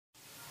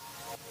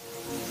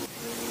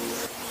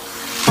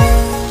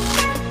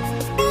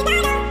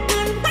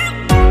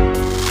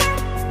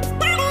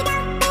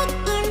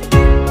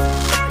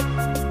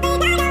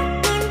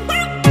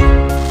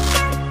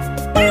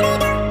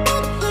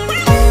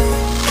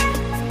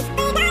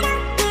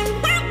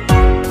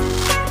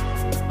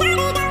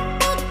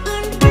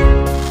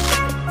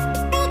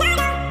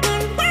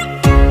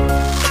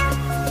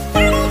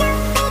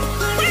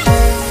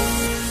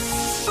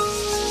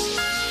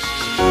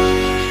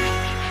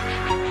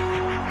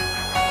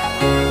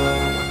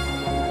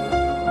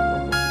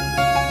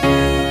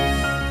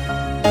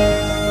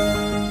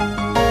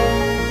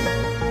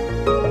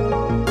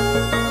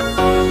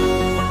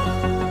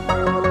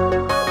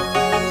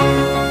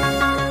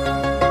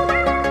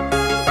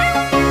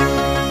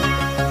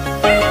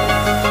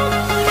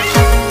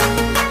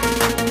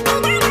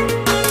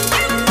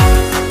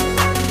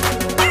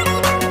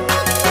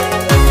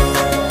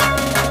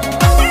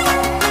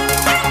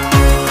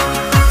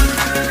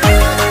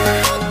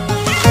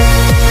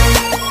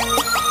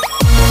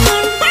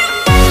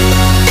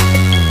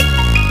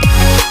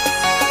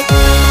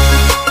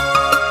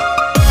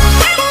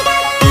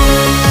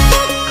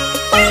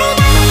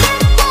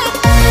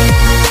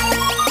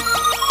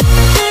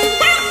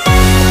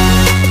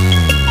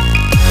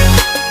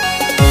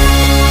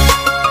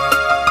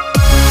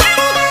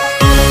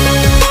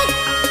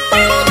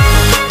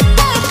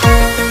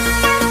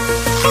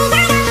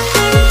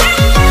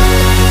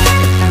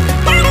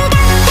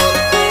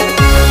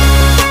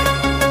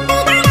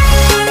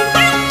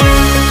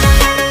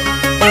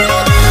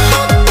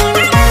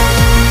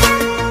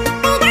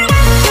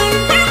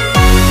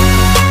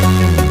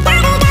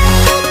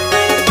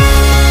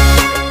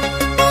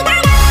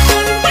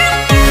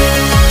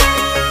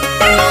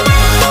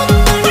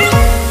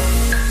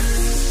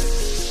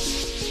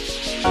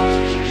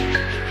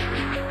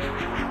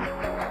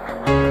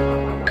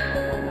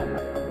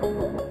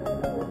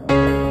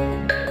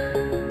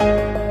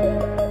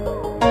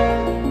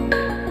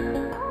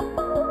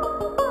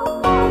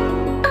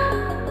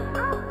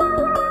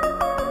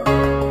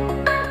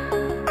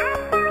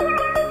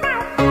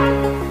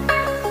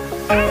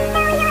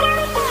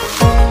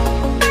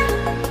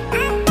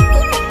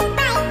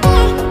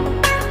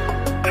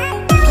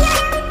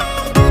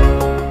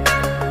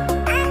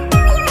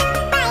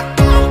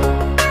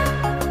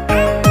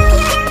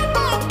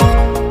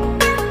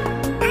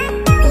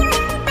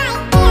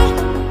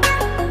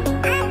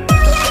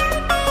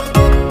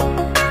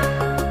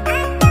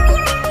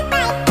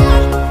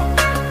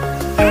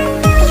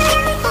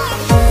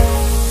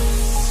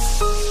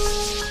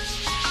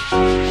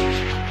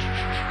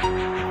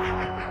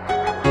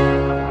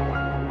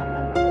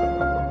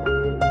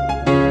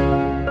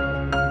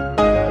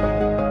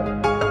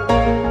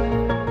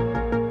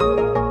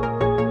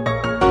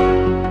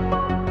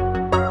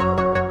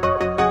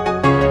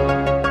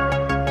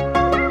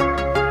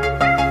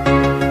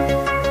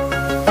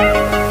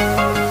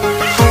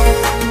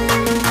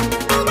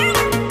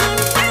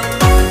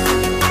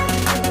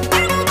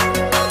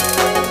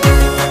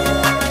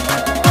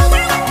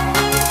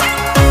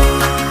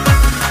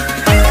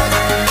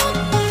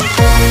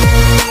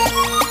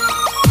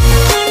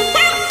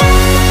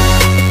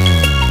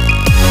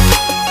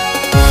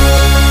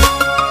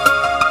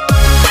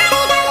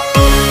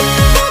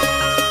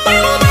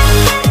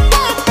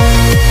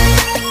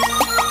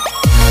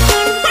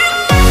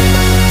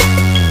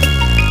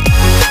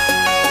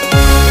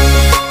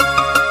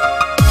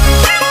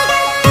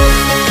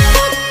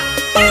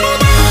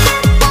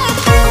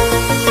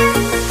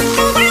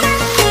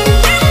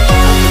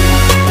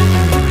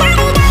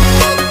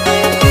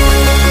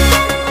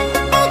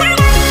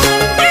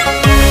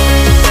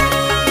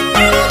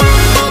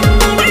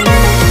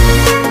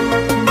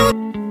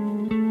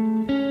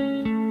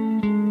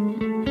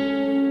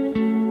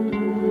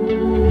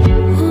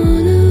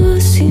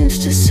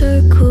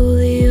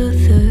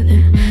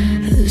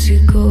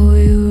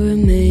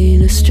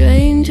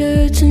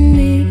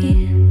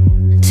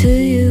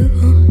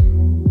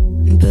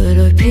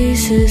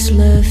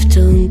left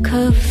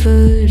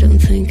uncovered. I'm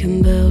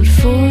thinking about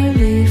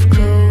four-leaf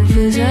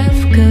clovers.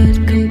 I've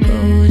got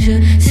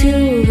composure,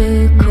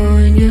 silver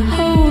coin. You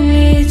hold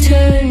me,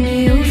 turn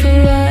me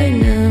over. I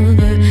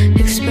never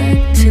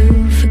expect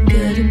to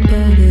forget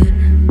about it.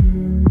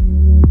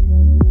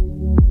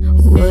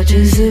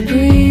 Watches the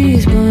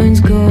breeze, burns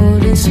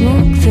golden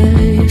smoke that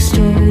you've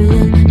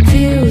stolen.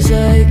 Feels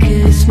like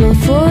it's my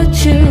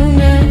fortune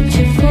that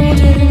you're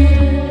folding.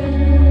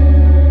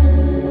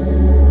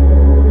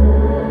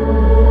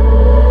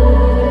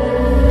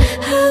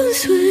 I'm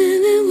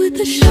swimming with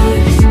the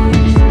sharks.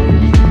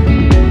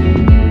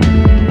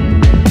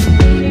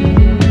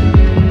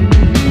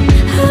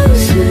 I'm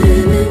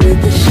swimming with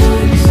the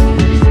sharks.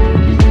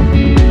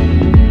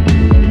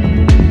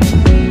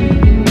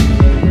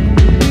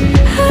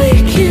 I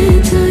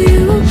can't tell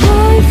you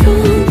apart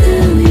from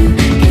them. You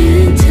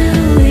can't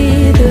tell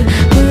either.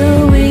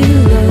 Will we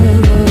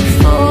love or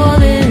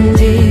fall in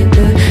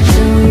deeper?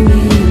 Tell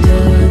me,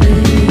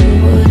 darling,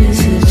 what is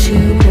it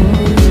you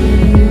want?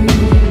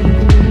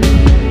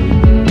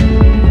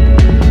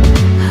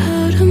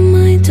 How the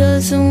mind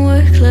doesn't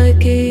work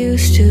like it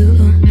used to.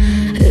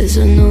 As I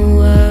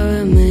know I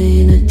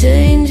remain a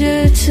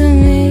danger to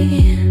me,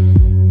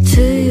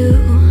 to you.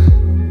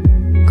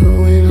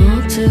 Going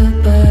altered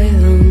by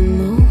the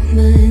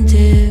moment,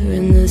 dear.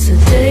 And there's a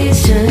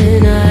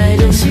hesitation,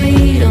 idle,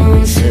 sweet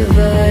on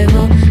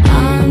survival.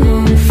 I'm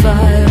on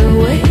fire,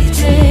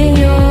 waiting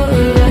your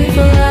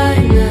arrival. I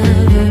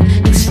never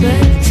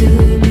expect to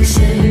be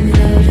saved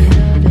without it.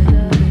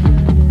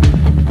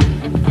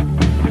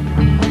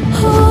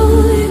 All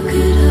you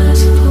could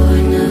ask for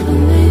never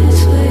made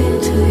its way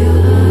into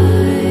your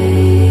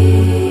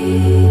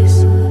eyes.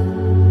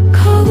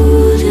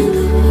 Cold in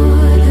the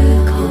water,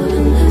 cold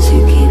unless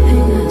you're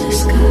keeping a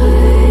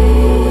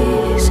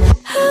disguise.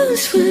 I'm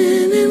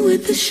swimming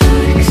with the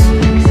sharks.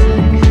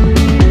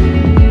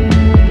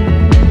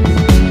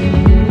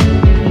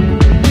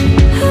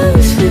 I'm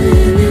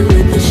swimming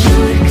with the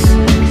sharks.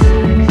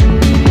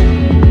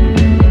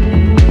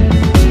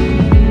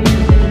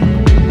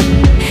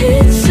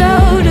 It's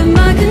out of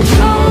my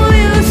control.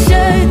 You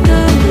set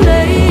the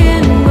play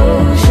in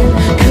motion.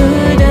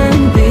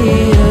 Couldn't be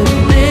a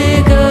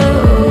bigger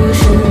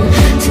ocean.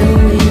 Tell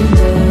me,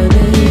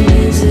 darling,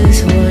 is this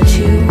what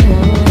you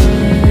want?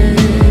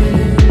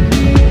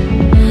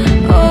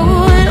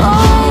 Oh, and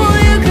all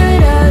you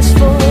could ask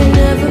for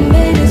never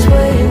made its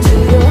way into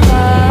your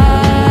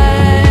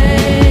eyes.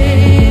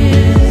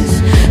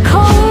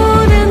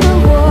 Cold in the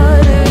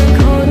water,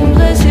 cold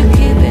unless you're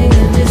keeping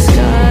a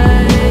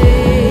disguise.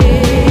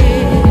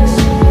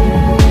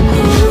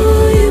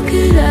 All you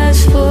could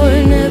ask for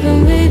never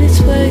made its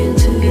way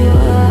into your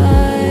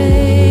eyes.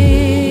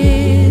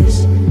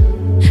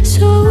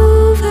 So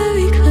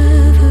very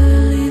clever,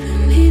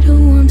 leaving me to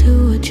wonder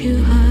what you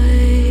hide.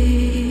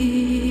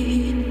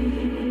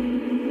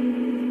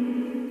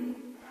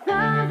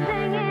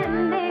 Something in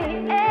the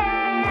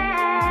air.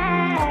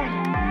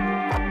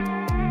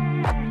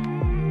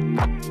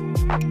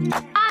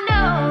 I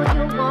know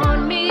you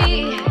want me.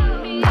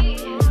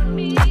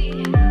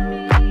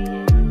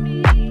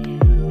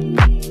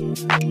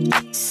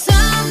 So